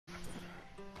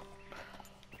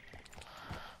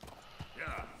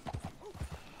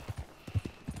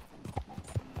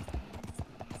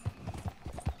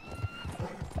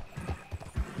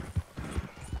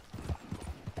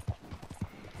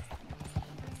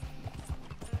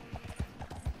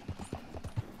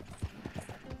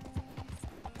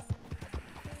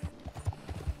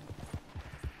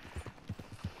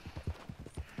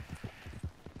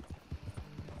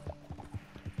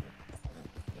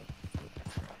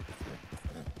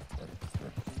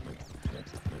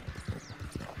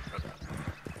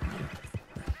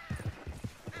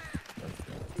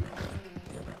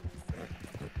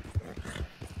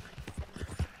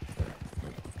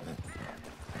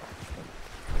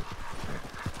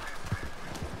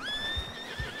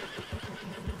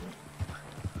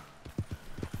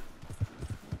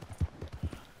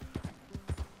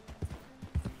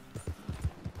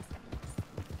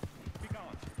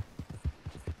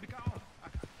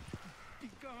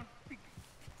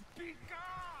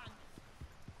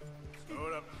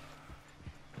Hold up.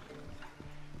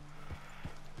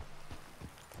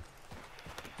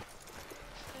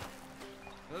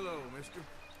 Hello, mister.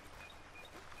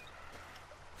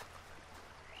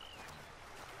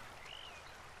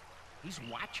 He's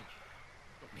watching.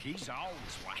 He's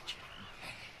always watching.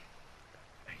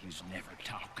 He's never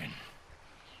talking.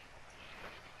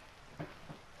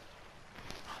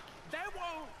 They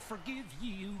won't forgive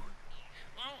you.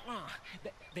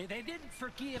 They didn't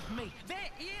forgive me. There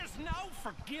is no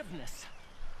forgiveness.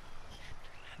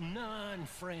 None,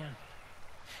 friend.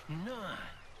 None.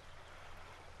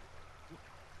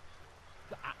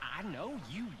 I know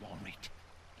you want it.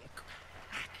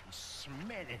 I can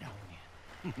smell it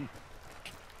on you.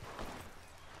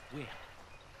 Well,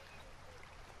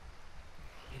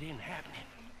 it ain't happening.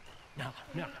 No,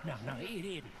 it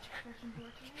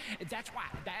isn't. That's why.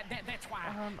 That's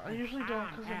why. I usually don't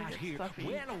because I'm out I here, get stuffy.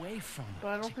 well away from But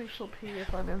I don't think she'll pee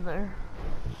if I'm in there.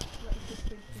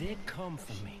 They come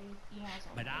for me,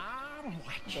 but I'm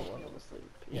watching. Don't want them to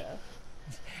sleep. Yeah.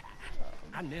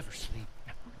 I never sleep.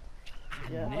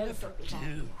 I Yeah, never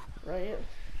do. Right?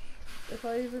 If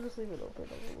I even just leave it open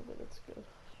a little bit, it's good.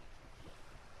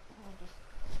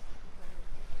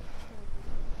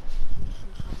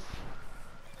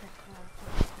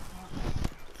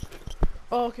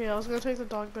 Oh, okay, I was gonna take the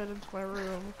dog bed into my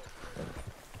room.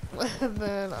 And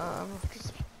then,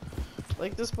 just,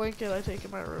 like, this blanket I take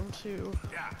in my room too.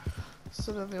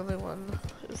 So then the only one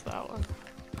is that one.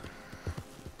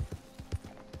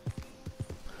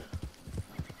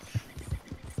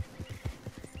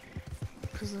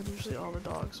 Because then usually all the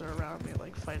dogs are around me,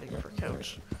 like, fighting for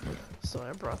couch. So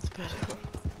I brought the bed out.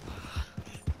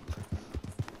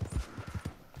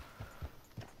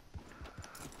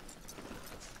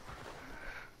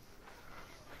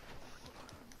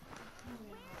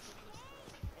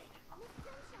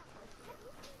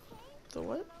 The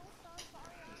what?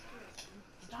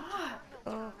 Stop!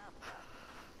 Oh.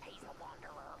 He's a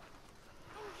wanderer.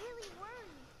 I'm really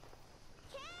worried.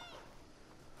 Kane!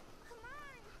 Come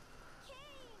on!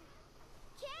 Kane!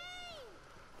 Kane!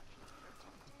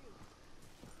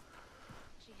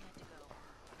 She had to go.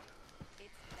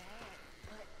 It's bad,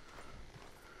 but...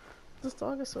 This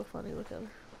dog is so funny, look at her.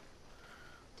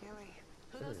 Dilly.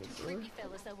 Who those two creepy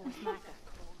fellas over with Micah?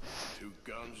 2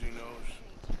 guns he knows?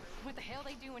 What the hell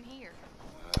they doing here?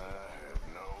 I have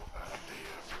no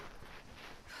idea.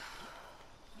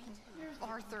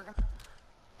 Arthur.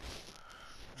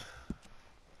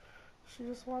 She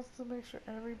just wants to make sure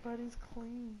everybody's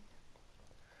clean.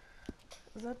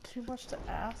 Is that too much to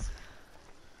ask?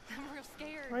 I'm real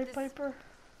scared. Right, Piper?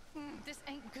 This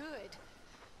ain't good.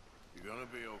 You're gonna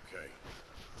be okay.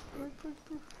 Right,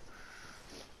 Piper?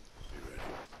 Be ready.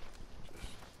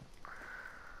 Just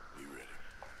be ready.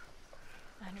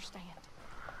 I understand.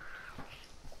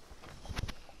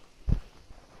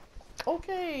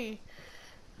 Okay.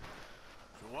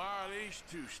 So why are these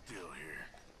 2 still here?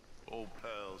 Old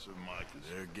pals of Micah's.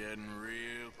 They're getting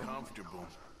real comfortable.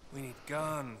 We need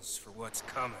guns for what's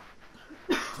coming.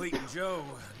 Cleet and Joe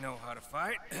know how to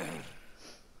fight.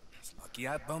 It's lucky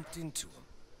I bumped into them.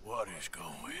 What is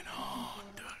going on,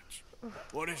 Dutch?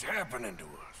 What is happening to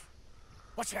us?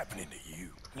 What's happening to you?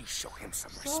 You show him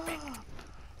some respect.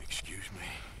 Excuse me.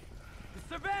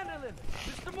 Mr. Vanderlyn!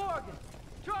 Mr. Morgan!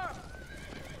 Charles!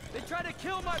 They try to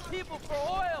kill my people for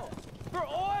oil! For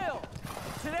oil!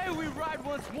 Today we ride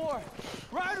once more!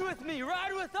 Ride with me!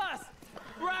 Ride with us!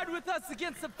 Ride with us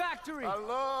against the factory! I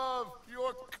love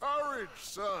your courage,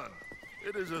 son.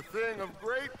 It is a thing of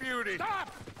great beauty.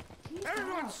 Stop!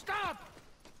 Everyone, stop!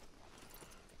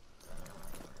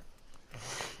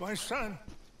 My son.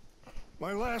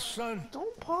 My last son.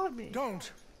 Don't paw me.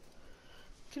 Don't.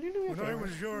 Can you do me a When favor? I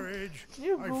was your age, Can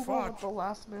you I Google fought. the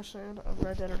last mission of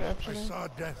Red Dead Redemption? I saw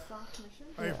death.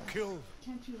 I have killed.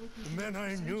 The men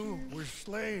I knew were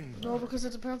slain. No, because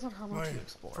it depends on how much My you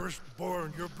explore.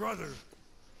 firstborn, your brother,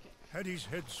 had his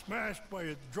head smashed by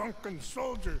a drunken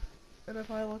soldier. And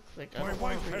if I look like My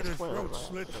wife had her throat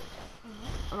slit.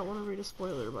 I don't want to read a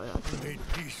spoiler by We accident. made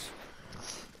peace.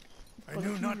 I But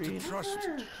knew if you not to read- trust,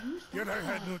 yet I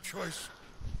had no choice.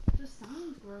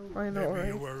 I know, Maybe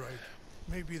you right? were right.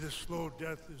 Maybe the slow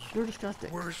death is You're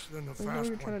disgusting. worse than the I know fast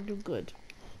you're trying one. to do good.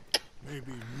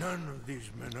 Maybe none of these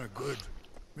men are good.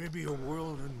 Maybe a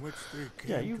world in which they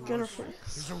came Yeah, you to get her us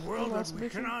face. is a world that last we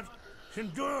mission. cannot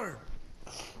endure.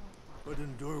 But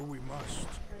endure we must.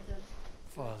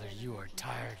 Father, you are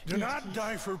tired. Do not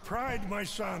die for pride, my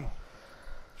son.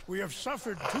 We have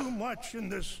suffered too much in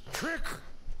this trick.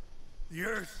 The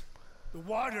earth, the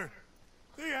water,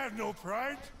 they have no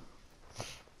pride.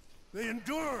 They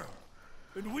endure,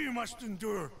 and we must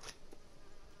endure.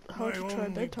 How'd you try only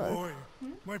bedtime? boy,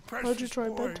 my precious How'd you try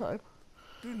boy. bedtime?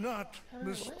 Do not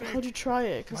mistake How'd you try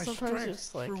it? my Because sometimes you strength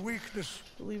just like for weakness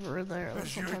leave her in there, and then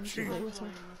as your sometimes you chief. lay with her.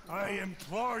 I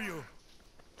implore you,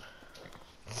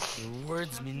 Your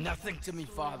words mean nothing to me,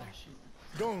 Father.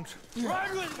 don't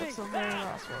Ride with me! That's the very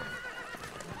last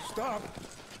one. stop.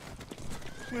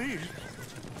 Please,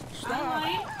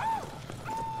 stop.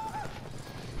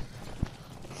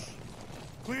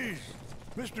 Please,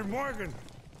 Mr. Morgan,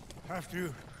 after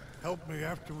you helped me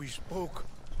after we spoke,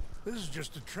 this is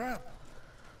just a trap.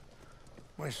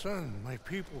 My son, my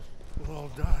people will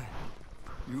all die.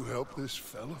 You help this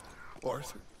fella,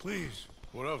 Arthur? Please,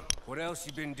 What of it? What else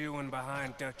you been doing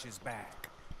behind Dutch's back?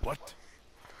 What?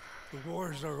 the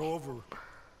wars are over.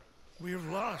 We have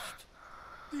lost.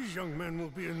 These young men will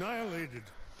be annihilated.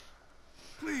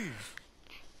 Please.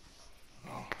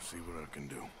 I'll see what I can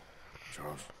do.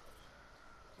 Charles?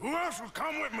 Who else will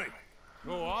come with me?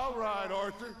 Oh, all right,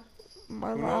 Arthur.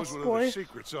 My Who last knows what boy. other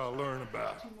secrets I'll learn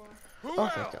about? Who Oh,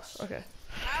 thank God. else? Okay.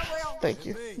 Thank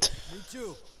you. Me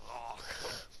too.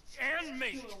 And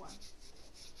me.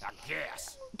 I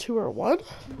guess. 2 or 1?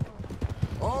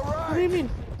 All right. What do you mean?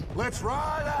 Let's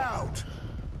ride out.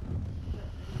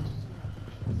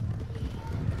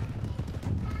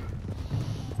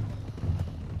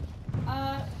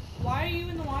 Why are you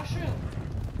in the washroom?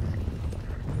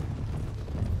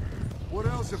 What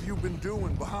else have you been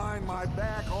doing behind my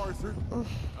back, Arthur?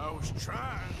 I was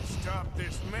trying to stop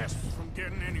this mess from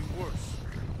getting any worse.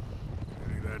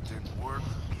 Maybe that didn't work.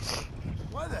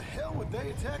 Why the hell would they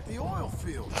attack the oil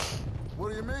field? What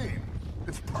do you mean?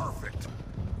 It's perfect.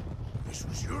 This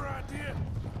was your idea?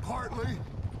 Partly.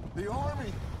 The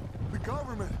army, the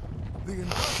government, the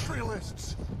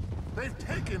industrialists. They've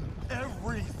taken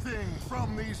everything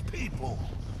from these people.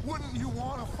 Wouldn't you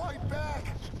want to fight back?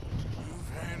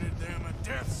 You've handed them a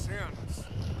death sentence.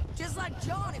 Just like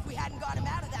John if we hadn't got him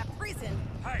out of that prison.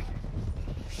 Hey,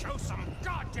 show some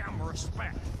goddamn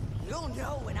respect. You'll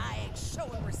know when I ain't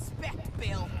showing respect,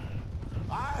 Bill.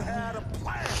 I had a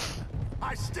plan.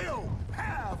 I still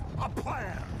have a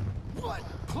plan. What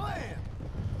plan?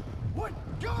 What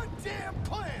goddamn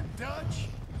plan, Dutch?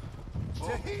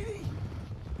 Tahiti?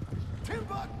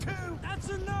 Timbuktu? That's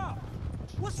enough!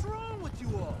 What's wrong with you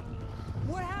all?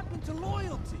 What happened to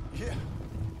loyalty? Yeah.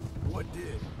 What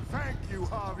did? Thank you,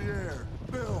 Javier.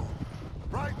 Bill.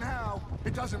 Right now,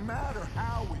 it doesn't matter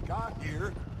how we got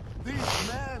here. These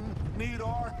men need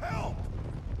our help.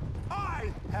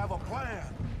 I have a plan.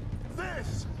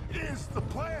 This is the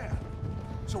plan.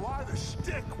 So either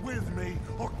stick with me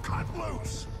or cut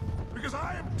loose. Because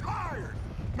I am tired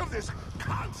of this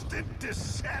constant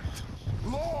descent.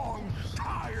 Long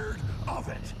tired of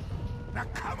it. Now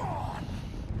come on.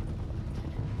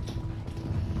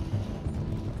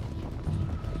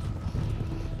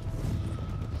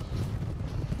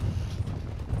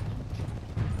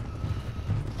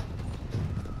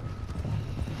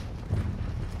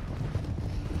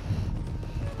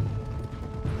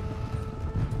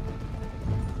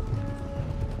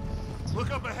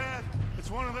 Look up ahead. It's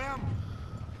one of them.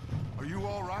 Are you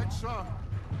all right, son?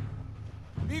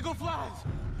 Eagle flies!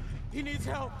 He needs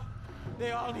help.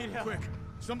 They all need help. Quick,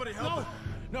 somebody help him.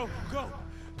 No, go.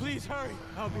 Please hurry.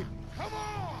 I'll be... Come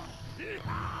on!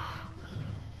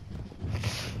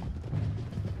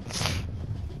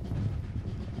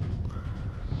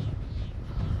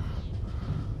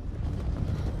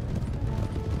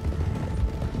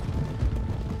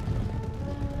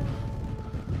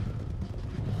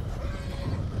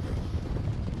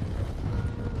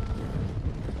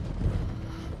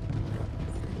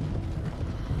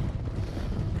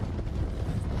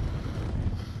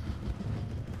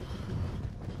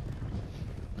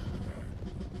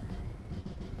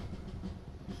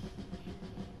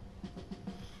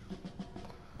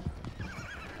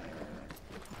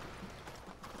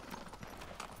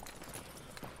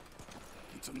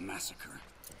 It's a massacre.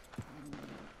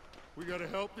 We gotta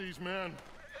help these men.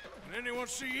 Did anyone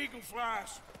see eagle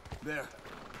flies? There.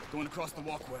 Going across the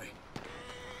walkway.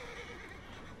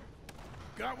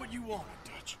 Got what you wanted,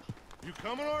 Dutch. You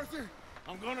coming, Arthur?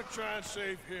 I'm gonna try and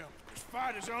save him. This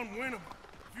fight is unwinnable.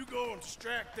 If you go and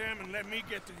distract them and let me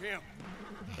get to him.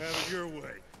 Have it your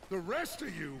way. The rest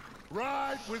of you,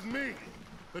 ride with me.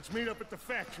 Let's meet up at the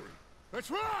factory. Let's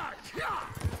ride! Yeah!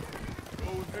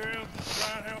 Go with him,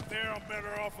 try and help there, I'm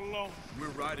better off alone. We're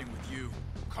riding with you.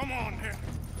 Come on, then.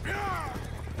 Yeah!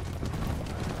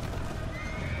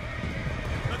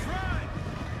 Let's ride!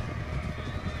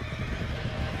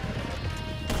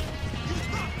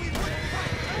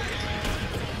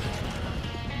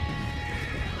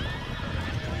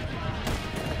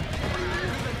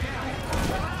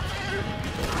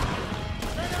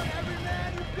 Set up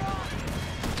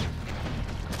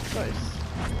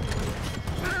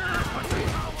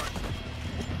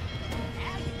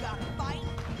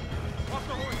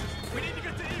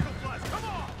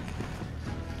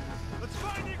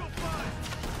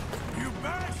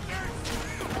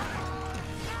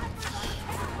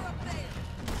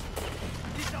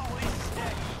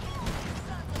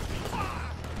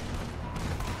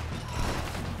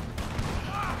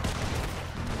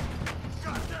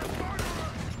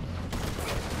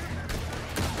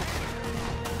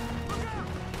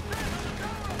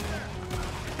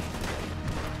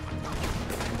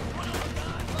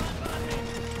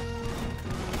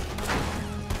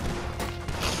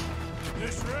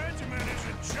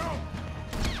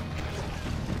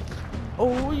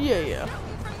Oh yeah.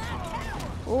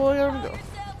 Oh, I gotta go.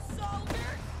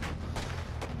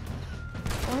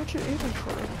 Why aren't you aiming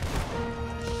for him?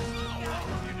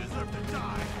 You deserve to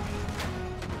die.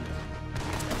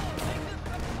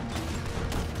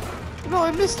 No,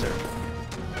 I missed her.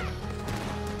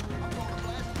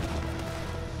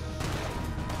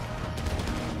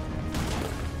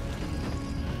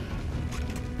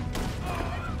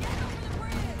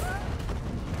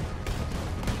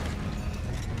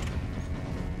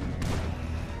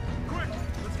 Quick,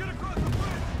 let's get across the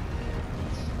bridge.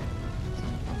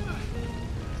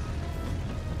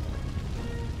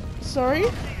 Sorry?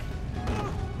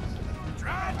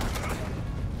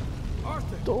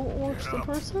 Arthur, Don't watch the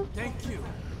person? thank you.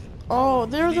 Oh,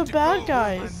 they're You the need to bad go.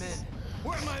 guys.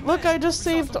 Where are my men? Look, I just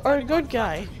We saw saved some our fighting by good the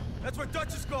guy. factory. That's where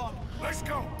Dutch is gone. Let's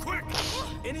go, quick!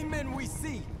 Any men we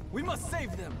see, we must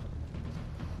save them.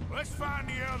 Let's find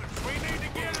the others. We need to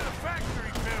get to the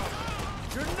factory building.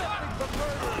 You're nothing but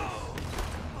murderers.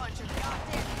 Bunch of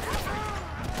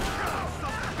goddamn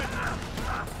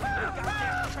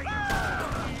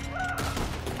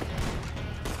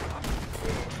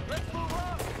Let's move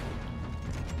up.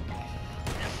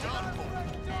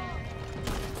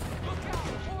 Look out,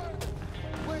 boys.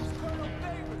 Where's Colonel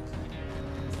Favors?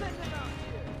 Send him out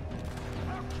here.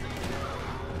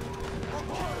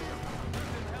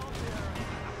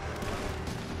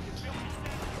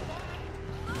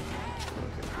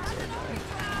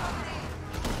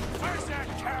 Where's that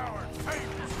coward?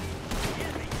 Favors.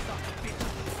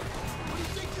 What do you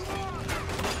think you are?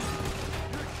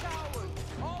 You're cowards,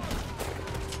 all of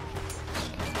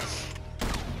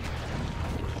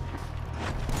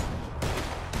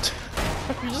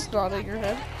you. You're just nodding your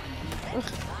head.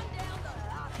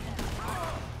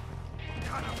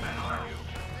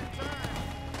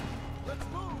 Let's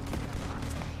move.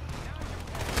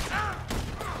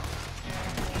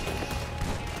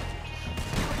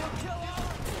 We'll kill all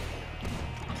of you.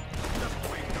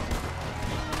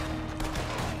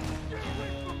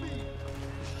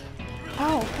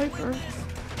 Ow, Piper.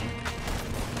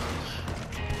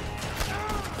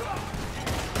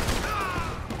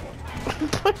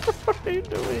 Piper, what are you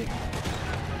doing?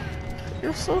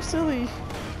 You're so silly.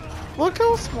 Look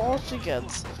how small she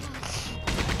gets.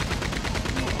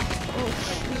 Oh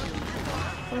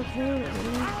shit. Okay.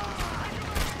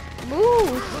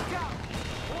 Move!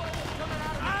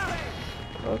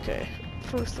 Okay,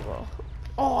 first of all.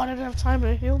 Oh, I didn't have time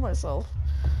to heal myself.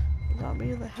 You got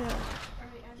me in the head.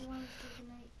 Alright, Addie wants to say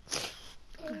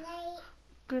goodnight.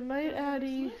 Good night,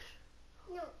 Addie.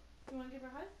 You wanna give her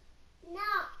a hug? No,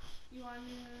 You want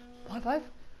to... High five?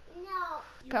 no,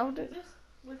 You Pound wanna it. do this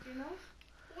with your nose?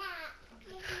 no.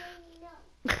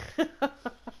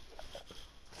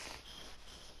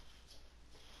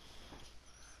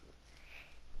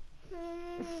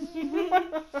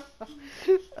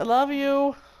 I love you. I love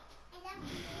you.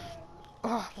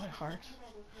 Oh, my heart.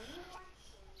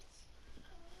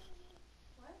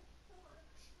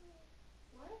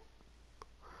 What?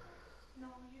 No,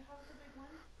 you have the big one.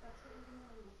 That's what we're gonna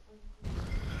do.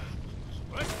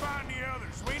 Let's find the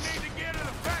others. We need to get to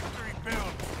the factory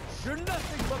building. You're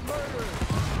nothing but murderers.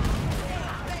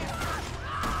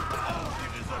 You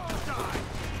deserve to die.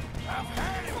 I've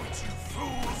had it with you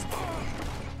fools.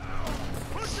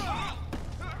 Push up!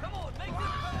 Come on, make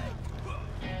this pay.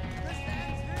 This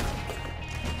ends here.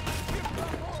 Give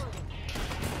them more.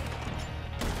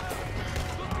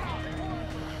 Look out,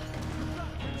 boys. You got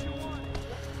what you wanted.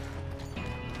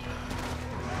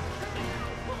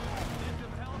 Give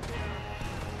them help here.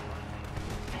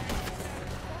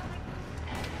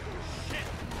 Shit!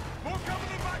 More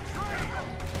coming in my train!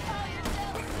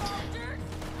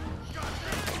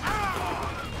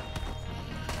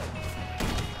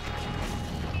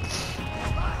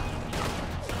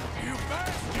 You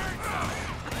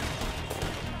bastards!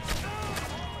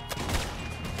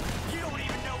 You don't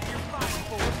even know what you're fighting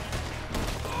for.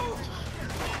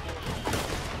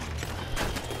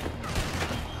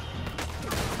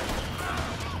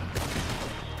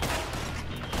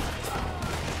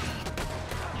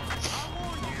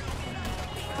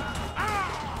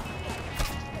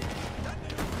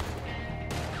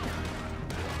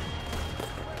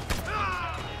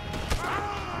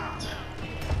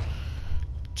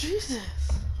 Jesus.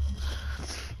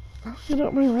 I'll get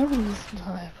up my revenue this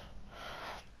time.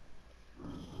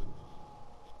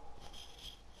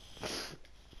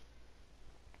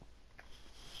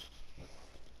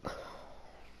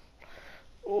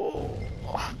 Oh,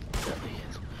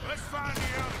 Let's find the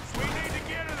others. We need to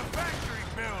get to the factory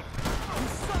building. You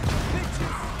sons of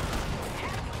bitches.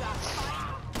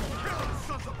 Kill the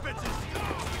sons of bitches!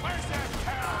 Where's that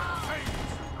cow?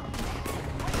 Favors!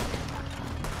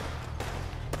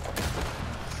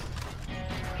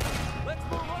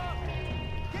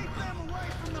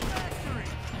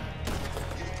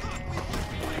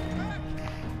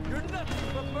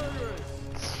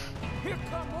 murderers! Here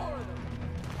come more of them!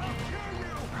 I'll kill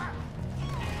you!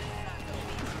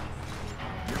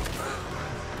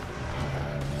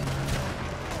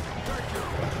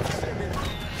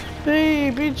 Hey,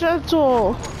 be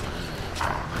gentle.